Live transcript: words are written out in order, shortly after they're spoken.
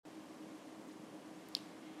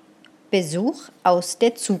Besuch aus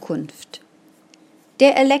der Zukunft.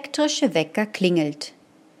 Der elektrische Wecker klingelt.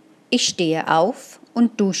 Ich stehe auf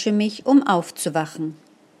und dusche mich, um aufzuwachen.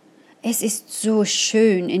 Es ist so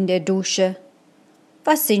schön in der Dusche.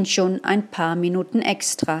 Was sind schon ein paar Minuten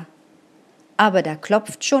extra? Aber da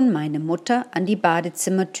klopft schon meine Mutter an die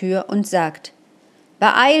Badezimmertür und sagt: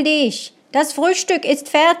 »Beeil dich, das Frühstück ist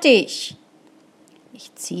fertig!«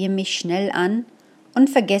 Ich ziehe mich schnell an und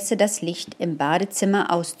vergesse das Licht im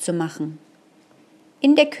Badezimmer auszumachen.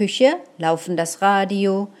 In der Küche laufen das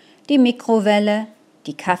Radio, die Mikrowelle,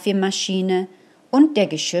 die Kaffeemaschine und der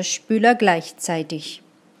Geschirrspüler gleichzeitig.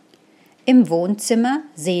 Im Wohnzimmer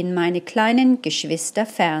sehen meine kleinen Geschwister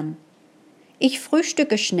fern. Ich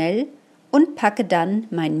frühstücke schnell und packe dann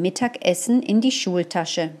mein Mittagessen in die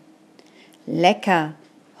Schultasche. Lecker!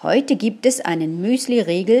 Heute gibt es einen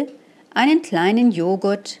Müsli-Riegel, einen kleinen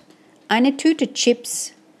Joghurt, eine Tüte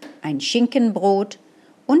Chips, ein Schinkenbrot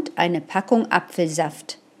und eine Packung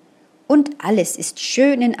Apfelsaft. Und alles ist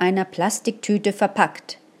schön in einer Plastiktüte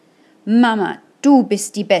verpackt. Mama, du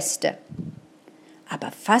bist die Beste.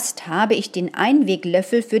 Aber fast habe ich den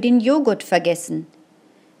Einweglöffel für den Joghurt vergessen.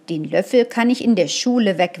 Den Löffel kann ich in der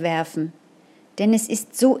Schule wegwerfen, denn es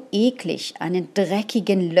ist so eklig, einen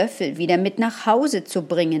dreckigen Löffel wieder mit nach Hause zu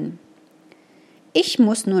bringen. Ich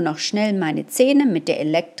muss nur noch schnell meine Zähne mit der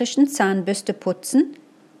elektrischen Zahnbürste putzen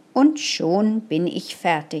und schon bin ich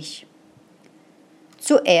fertig.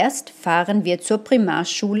 Zuerst fahren wir zur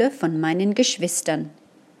Primarschule von meinen Geschwistern.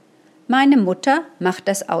 Meine Mutter macht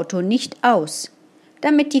das Auto nicht aus,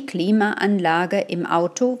 damit die Klimaanlage im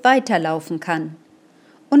Auto weiterlaufen kann,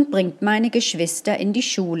 und bringt meine Geschwister in die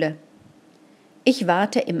Schule. Ich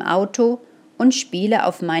warte im Auto und spiele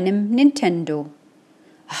auf meinem Nintendo.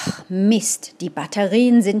 Ach Mist, die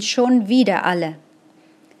Batterien sind schon wieder alle.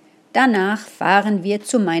 Danach fahren wir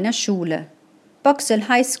zu meiner Schule, Boxel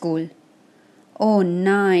High School. Oh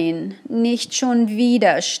nein, nicht schon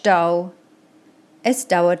wieder Stau. Es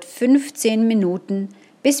dauert 15 Minuten,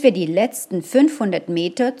 bis wir die letzten 500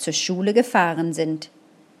 Meter zur Schule gefahren sind.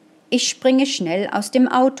 Ich springe schnell aus dem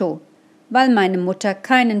Auto, weil meine Mutter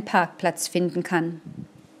keinen Parkplatz finden kann.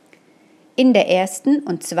 In der ersten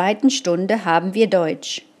und zweiten Stunde haben wir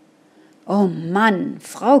Deutsch. Oh Mann,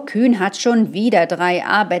 Frau Kühn hat schon wieder 3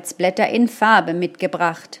 Arbeitsblätter in Farbe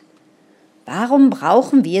mitgebracht. Warum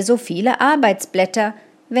brauchen wir so viele Arbeitsblätter,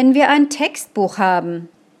 wenn wir ein Textbuch haben?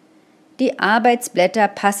 Die Arbeitsblätter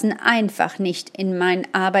passen einfach nicht in mein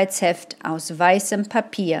Arbeitsheft aus weißem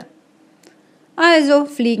Papier. Also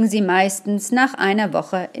fliegen sie meistens nach einer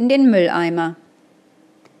Woche in den Mülleimer.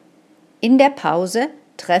 In der Pause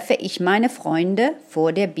treffe ich meine Freunde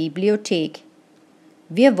vor der Bibliothek.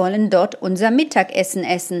 Wir wollen dort unser Mittagessen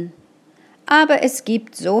essen. Aber es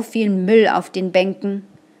gibt so viel Müll auf den Bänken,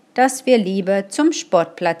 dass wir lieber zum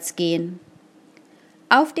Sportplatz gehen.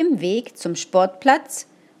 Auf dem Weg zum Sportplatz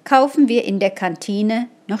kaufen wir in der Kantine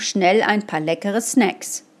noch schnell ein paar leckere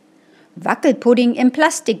Snacks. Wackelpudding im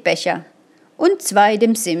Plastikbecher und 2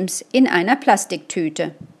 Dim-Sims in einer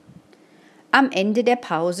Plastiktüte. Am Ende der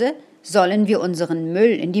Pause sollen wir unseren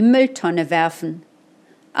Müll in die Mülltonne werfen.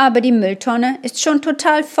 Aber die Mülltonne ist schon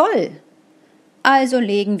total voll. Also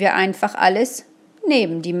legen wir einfach alles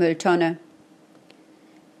neben die Mülltonne.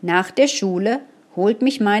 Nach der Schule holt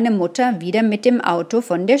mich meine Mutter wieder mit dem Auto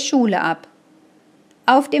von der Schule ab.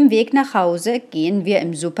 Auf dem Weg nach Hause gehen wir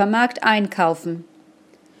im Supermarkt einkaufen.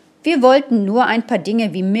 Wir wollten nur ein paar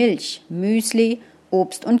Dinge wie Milch, Müsli,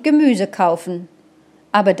 Obst und Gemüse kaufen.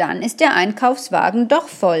 Aber dann ist der Einkaufswagen doch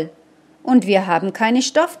voll und wir haben keine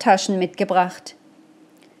Stofftaschen mitgebracht.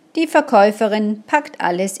 Die Verkäuferin packt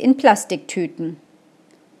alles in Plastiktüten.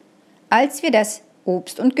 Als wir das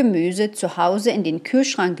Obst und Gemüse zu Hause in den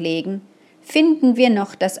Kühlschrank legen, finden wir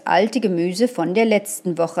noch das alte Gemüse von der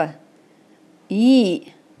letzten Woche.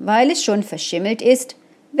 Weil es schon verschimmelt ist,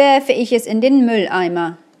 werfe ich es in den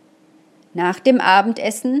Mülleimer. Nach dem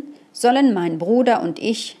Abendessen sollen mein Bruder und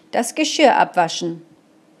ich das Geschirr abwaschen.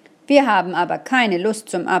 Wir haben aber keine Lust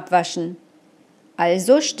zum Abwaschen.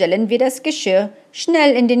 Also stellen wir das Geschirr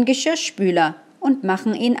schnell in den Geschirrspüler und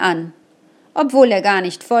machen ihn an, obwohl er gar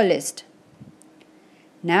nicht voll ist.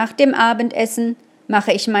 Nach dem Abendessen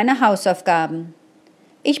mache ich meine Hausaufgaben.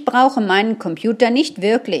 Ich brauche meinen Computer nicht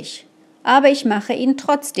wirklich, aber ich mache ihn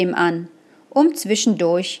trotzdem an, um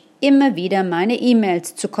zwischendurch immer wieder meine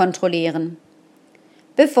E-Mails zu kontrollieren.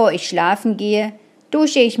 Bevor ich schlafen gehe,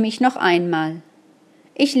 dusche ich mich noch einmal.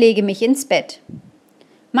 Ich lege mich ins Bett.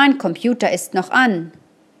 Mein Computer ist noch an.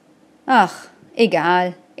 Ach,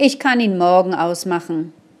 egal, ich kann ihn morgen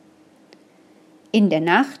ausmachen. In der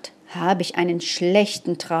Nacht habe ich einen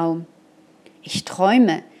schlechten Traum. Ich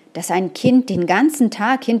träume, dass ein Kind den ganzen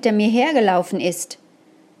Tag hinter mir hergelaufen ist.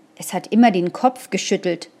 Es hat immer den Kopf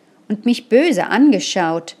geschüttelt und mich böse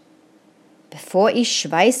angeschaut. Bevor ich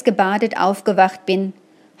schweißgebadet aufgewacht bin,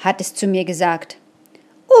 hat es zu mir gesagt: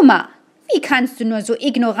 »Oma, wie kannst du nur so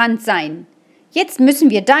ignorant sein? Jetzt müssen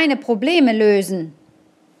wir deine Probleme lösen.«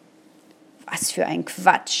 Was für ein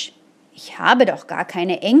Quatsch! Ich habe doch gar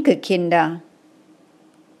keine Enkelkinder.